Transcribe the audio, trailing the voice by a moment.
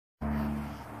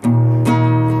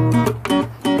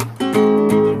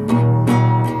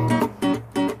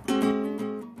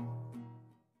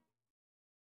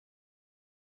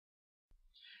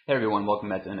Hey everyone, welcome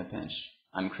back to In a Pinch.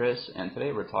 I'm Chris, and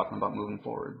today we're talking about moving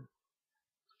forward.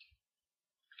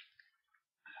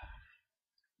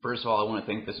 First of all, I want to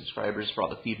thank the subscribers for all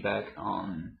the feedback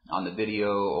on the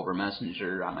video, over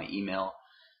Messenger, on my email.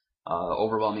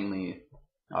 Overwhelmingly,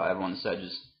 everyone said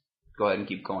just go ahead and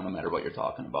keep going no matter what you're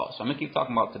talking about. So I'm going to keep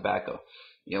talking about tobacco.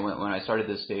 You know, when I started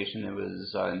this station, it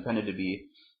was intended to be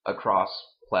a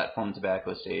cross-platform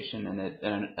tobacco station, and it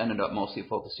ended up mostly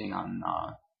focusing on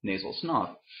nasal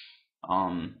snuff.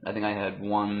 I think I had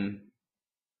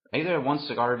either one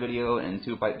cigar video and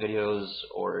 2 pipe videos,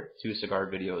 or 2 cigar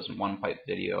videos and 1 pipe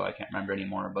video. I can't remember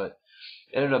anymore, but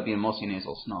it ended up being mostly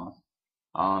nasal snuff.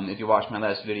 If you watched my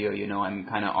last video, you know I'm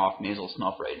kind of off nasal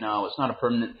snuff right now. It's not a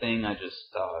permanent thing. I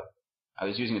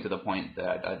was using it to the point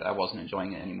that I wasn't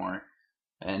enjoying it anymore,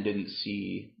 and didn't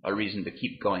see a reason to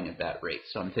keep going at that rate.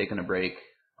 So I'm taking a break.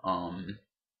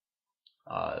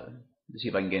 To see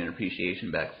if I can get an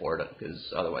appreciation back for it,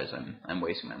 because otherwise I'm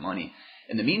wasting my money.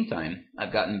 In the meantime,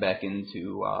 I've gotten back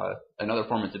into another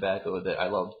form of tobacco that I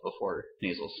loved before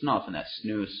nasal snuff, and that's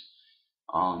snus.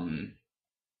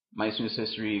 My snus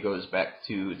history goes back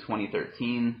to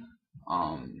 2013.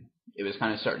 It was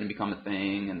kind of starting to become a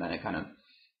thing, and then it kind of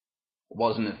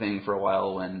wasn't a thing for a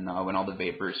while when all the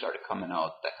vapors started coming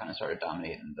out. That kind of started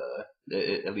dominating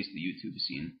at least the YouTube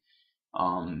scene.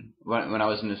 When I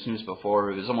was into snus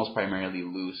before, it was almost primarily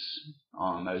loose.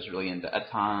 I was really into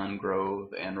Eton,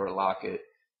 Grove, and Locket.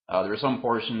 There were some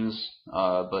portions,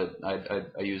 but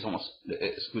I used almost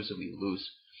exclusively loose.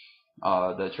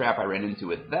 The trap I ran into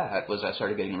with that was I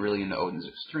started getting really into Odin's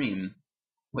Extreme,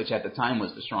 which at the time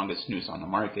was the strongest snus on the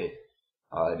market.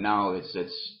 Now it's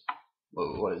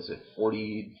what is it,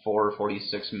 44,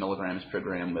 46 milligrams per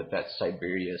gram with that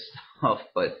Siberia stuff,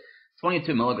 but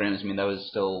 22 milligrams, I mean, that was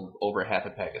still over half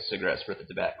a pack of cigarettes worth of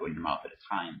tobacco in your mouth at a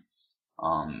time.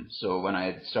 So when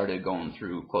I started going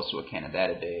through close to a can of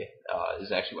that a day,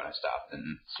 is actually when I stopped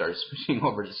and started switching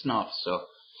over to snuff. So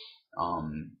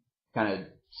kind of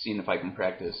seeing if I can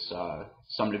practice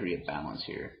some degree of balance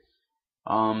here.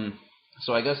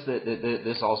 So I guess that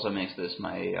this also makes this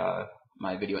my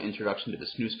my video introduction to the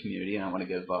snus community, and I want to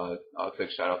give a quick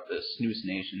shout out to Snus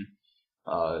Nation.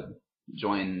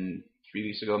 Joined 3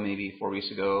 weeks ago, maybe 4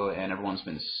 weeks ago, and everyone's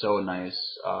been so nice,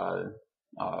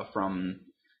 from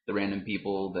the random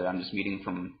people that I'm just meeting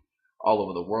from all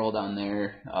over the world on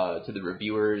there, to the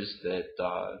reviewers that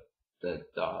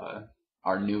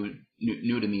are new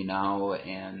to me now,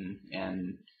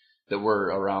 and that were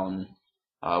around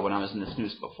when I was in the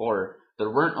snus before. There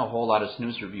weren't a whole lot of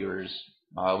snus reviewers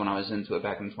when I was into it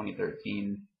back in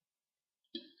 2013.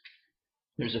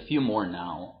 There's a few more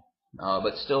now.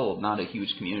 But still not a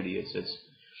huge community.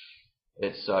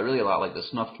 It's really a lot like the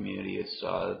snuff community. It's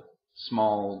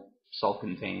small,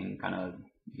 self-contained, kind of,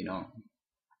 you know,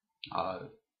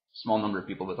 small number of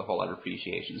people with a whole lot of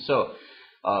appreciation. So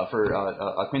for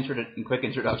a quick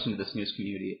introduction to the snus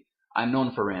community, I'm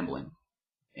known for rambling,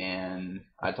 and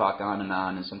I talk on,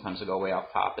 and sometimes I go way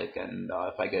off topic. And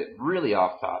if I get really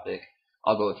off topic,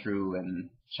 I'll go through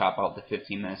and chop out the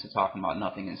 15 minutes of talking about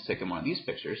nothing and stick in one of these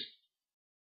pictures,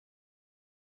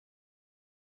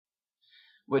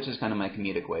 which is kind of my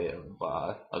comedic way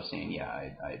of saying, yeah,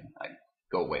 I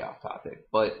go way off topic.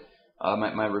 But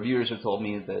my reviewers have told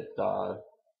me that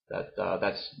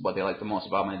that's what they like the most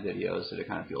about my videos, that it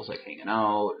kind of feels like hanging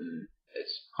out, and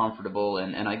it's comfortable,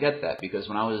 and I get that, because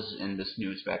when I was in the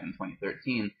snooze back in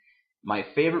 2013, my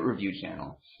favorite review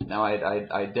channel, now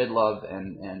I did love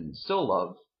and still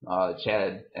love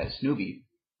Chad at Snoopy,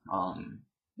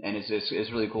 and it's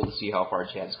really cool to see how far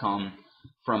Chad's come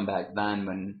from back then,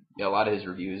 when, you know, a lot of his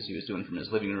reviews he was doing from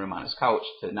his living room on his couch,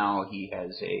 to now he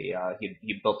has he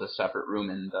built a separate room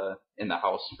in the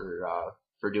house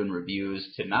for doing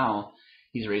reviews, to now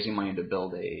he's raising money to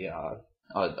build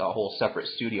a whole separate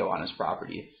studio on his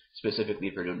property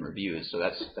specifically for doing reviews. So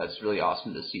that's really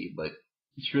awesome to see. But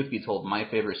truth be told, my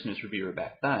favorite snus reviewer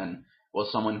back then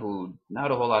was someone who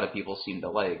not a whole lot of people seemed to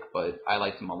like, but I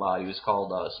liked him a lot. He was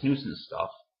called Snus and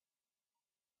Stuff.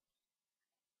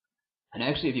 And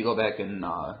actually, if you go back and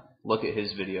look at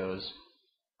his videos,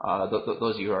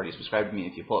 those of you who already subscribed to me,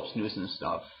 if you pull up Snus and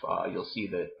Stuff, you'll see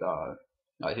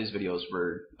that his videos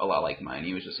were a lot like mine.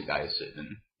 He was just a guy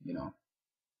sitting, you know,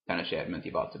 kind of chatting with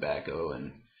you about tobacco,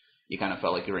 and you kind of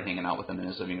felt like you were hanging out with him in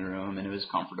his living room, and it was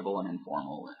comfortable and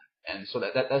informal, and so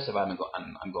that's the vibe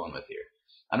I'm going with here.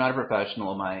 I'm not a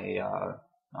professional.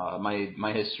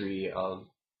 My history of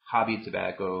hobby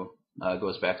tobacco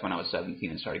goes back to when I was 17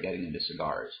 and started getting into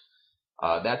cigars.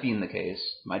 That being the case,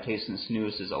 my taste in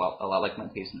snus is a lot like my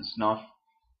taste in snuff.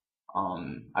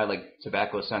 I like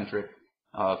tobacco-centric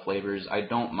flavors. I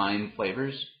don't mind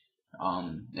flavors.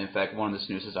 In fact, one of the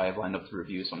snoozes I have lined up to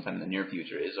review sometime in the near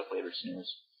future is a flavored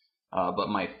snooze. But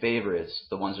my favorites,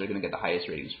 the ones that are going to get the highest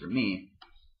ratings for me,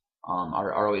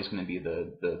 are always going to be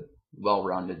the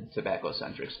well-rounded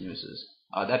tobacco-centric snoozes.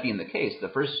 That being the case, the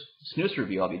first snooze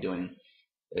review I'll be doing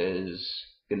is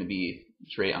going to be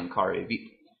straight on Care Vip.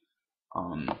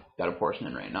 Got a portion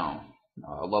in right now.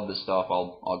 I love this stuff.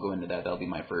 I'll go into that. That'll be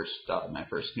my first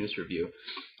snooze review.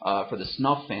 For the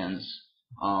snuff fans,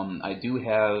 I do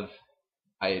have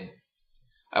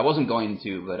I wasn't going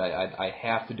to, but I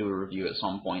have to do a review at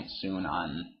some point soon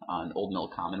on Old Mill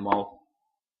Commonwealth.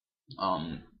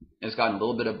 It's gotten a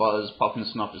little bit of buzz. Puff and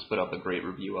Snuff just put up a great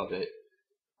review of it.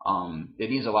 It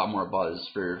needs a lot more buzz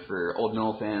for Old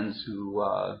Mill fans who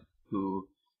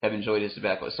have enjoyed his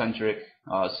tobacco-centric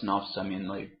snuffs. I mean,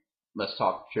 like, let's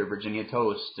talk pure Virginia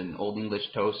toast and Old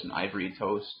English toast and ivory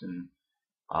toast, and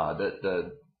I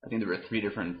think there were 3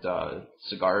 different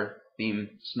cigar themed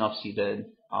snuffs he did.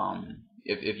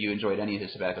 If you enjoyed any of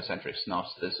his tobacco-centric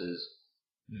snuffs, this is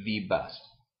the best,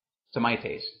 to my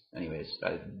taste, anyways,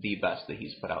 the best that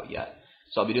he's put out yet.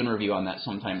 So I'll be doing a review on that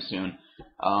sometime soon.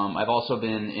 I've also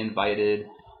been invited.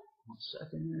 1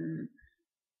 second.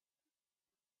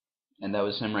 And that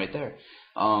was him right there.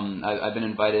 I've been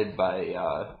invited by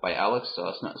Alex,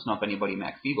 Snuff Anybody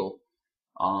MacFeeble,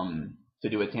 to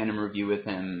do a tandem review with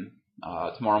him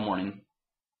tomorrow morning.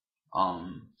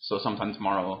 So sometime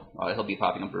tomorrow he'll be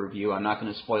popping up a review. I'm not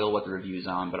going to spoil what the review's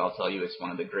on, but I'll tell you it's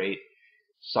one of the great,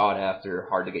 sought-after,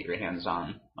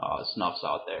 hard-to-get-your-hands-on snuffs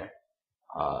out there.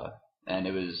 And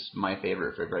it was my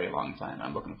favorite for a very long time.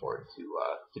 I'm looking forward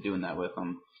to doing that with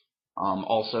him.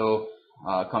 Also,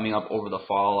 coming up over the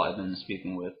fall, I've been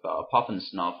speaking with Puff and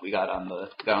Snuff. We got on the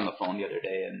phone the other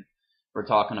day, and we're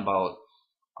talking about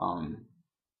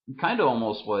kind of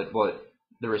almost what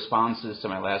the responses to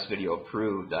my last video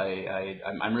proved.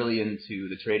 I'm really into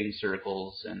the trading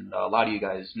circles, and a lot of you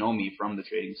guys know me from the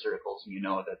trading circles, and you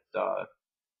know that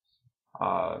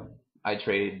I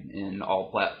trade in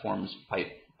all platforms: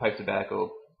 pipe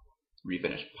tobacco,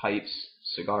 refinished pipes,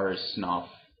 cigars, snuff,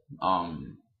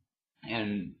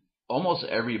 and almost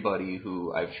everybody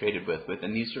who I've traded with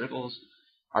within these circles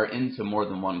are into more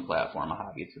than one platform of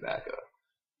hobby tobacco.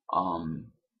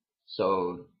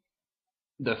 So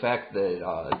the fact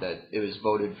that it was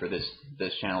voted for this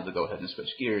channel to go ahead and switch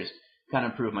gears kind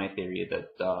of proved my theory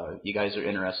that you guys are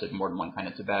interested in more than one kind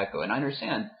of tobacco. And I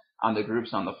understand on the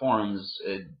groups, on the forums,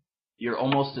 you're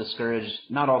almost discouraged,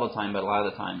 not all the time, but a lot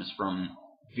of the times, from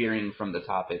veering from the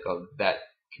topic of that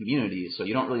community. So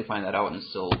you don't really find that out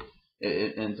until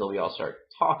we all start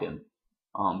talking.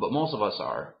 But most of us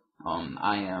are.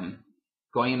 I am.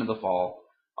 Going into the fall,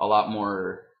 a lot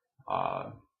more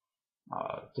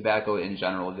tobacco in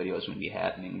general videos will be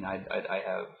happening. I've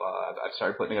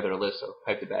started putting together a list of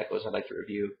pipe tobaccos I'd like to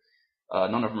review.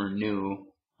 None of them are new,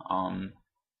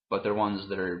 but they're ones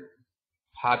that are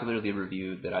popularly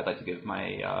reviewed that I'd like to give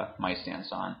my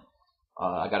stance on.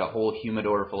 I got a whole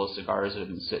humidor full of cigars that have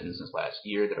been sitting since last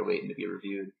year that are waiting to be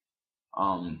reviewed.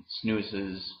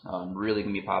 Snoozes, really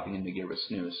gonna be popping into gear with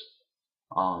snooze.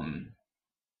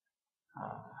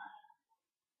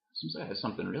 Seems like I have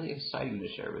something really exciting to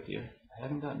share with you. I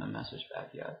haven't gotten a message back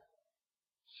yet.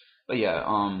 But yeah,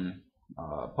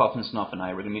 Puff and Snuff and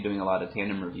I, we're gonna be doing a lot of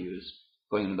tandem reviews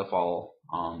going into the fall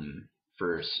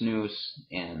for snooze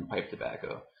and pipe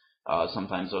tobacco.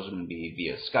 Sometimes those are going to be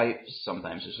via Skype.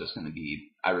 Sometimes it's just going to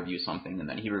be I review something and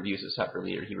then he reviews it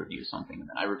separately, or he reviews something and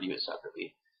then I review it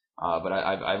separately. But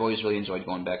I've always really enjoyed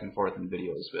going back and forth in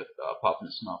videos with Puff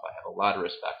and Snuff. I have a lot of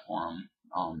respect for him.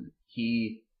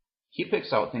 He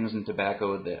picks out things in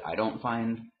tobacco that I don't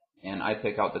find, and I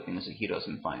pick out the things that he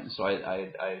doesn't find. So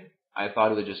I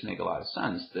thought it would just make a lot of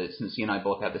sense that since he and I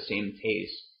both have the same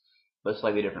taste but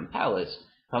slightly different palates,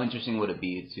 how interesting would it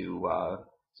be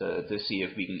to see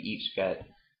if we can each get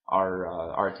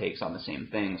our takes on the same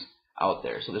things out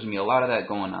there. So there's gonna be a lot of that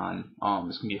going on.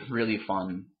 It's gonna be a really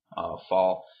fun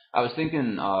fall. I was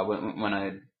thinking when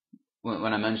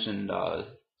I mentioned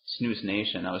Snooze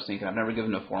Nation, I was thinking I've never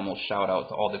given a formal shout out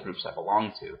to all the groups I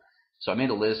belong to. So I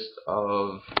made a list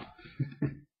of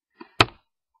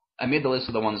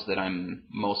the ones that I'm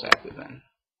most active in.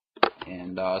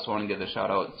 And so I want to give a shout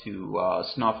out to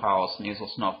Snuff House, Nasal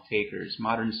Snuff Takers,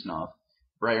 Modern Snuff,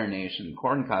 Briar Nation,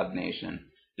 Corncob Nation,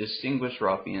 Distinguished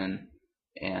Ruffian,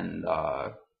 and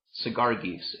Cigar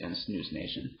Geeks and Snooze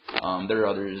Nation. There are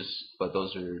others, but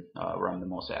those are where I'm the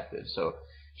most active. So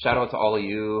shout out to all of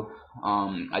you.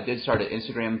 I did start an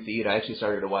Instagram feed. I actually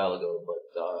started a while ago,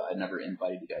 but I never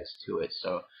invited you guys to it.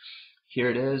 So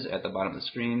here it is at the bottom of the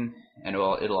screen, and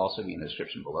it'll also be in the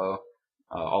description below.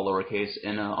 All lowercase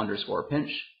in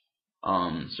 _pinch.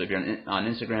 So if you're on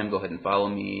Instagram, go ahead and follow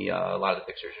me. A lot of the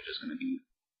pictures are just going to be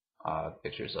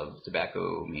pictures of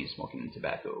tobacco, me smoking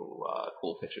tobacco,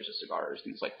 cool pictures of cigars,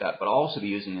 things like that. But I'll also be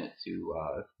using it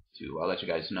to let you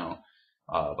guys know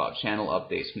about channel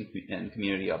updates and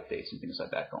community updates and things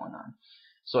like that going on.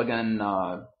 So again,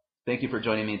 thank you for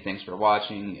joining me. Thanks for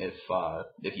watching.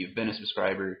 If you've been a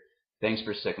subscriber, thanks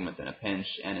for sticking within a pinch.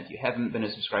 And if you haven't been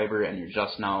a subscriber and you're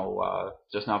just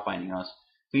now finding us,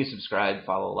 please subscribe,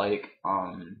 follow, like.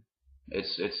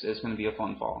 It's going to be a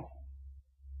fun fall.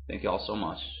 Thank you all so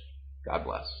much. God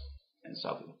bless and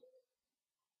salute.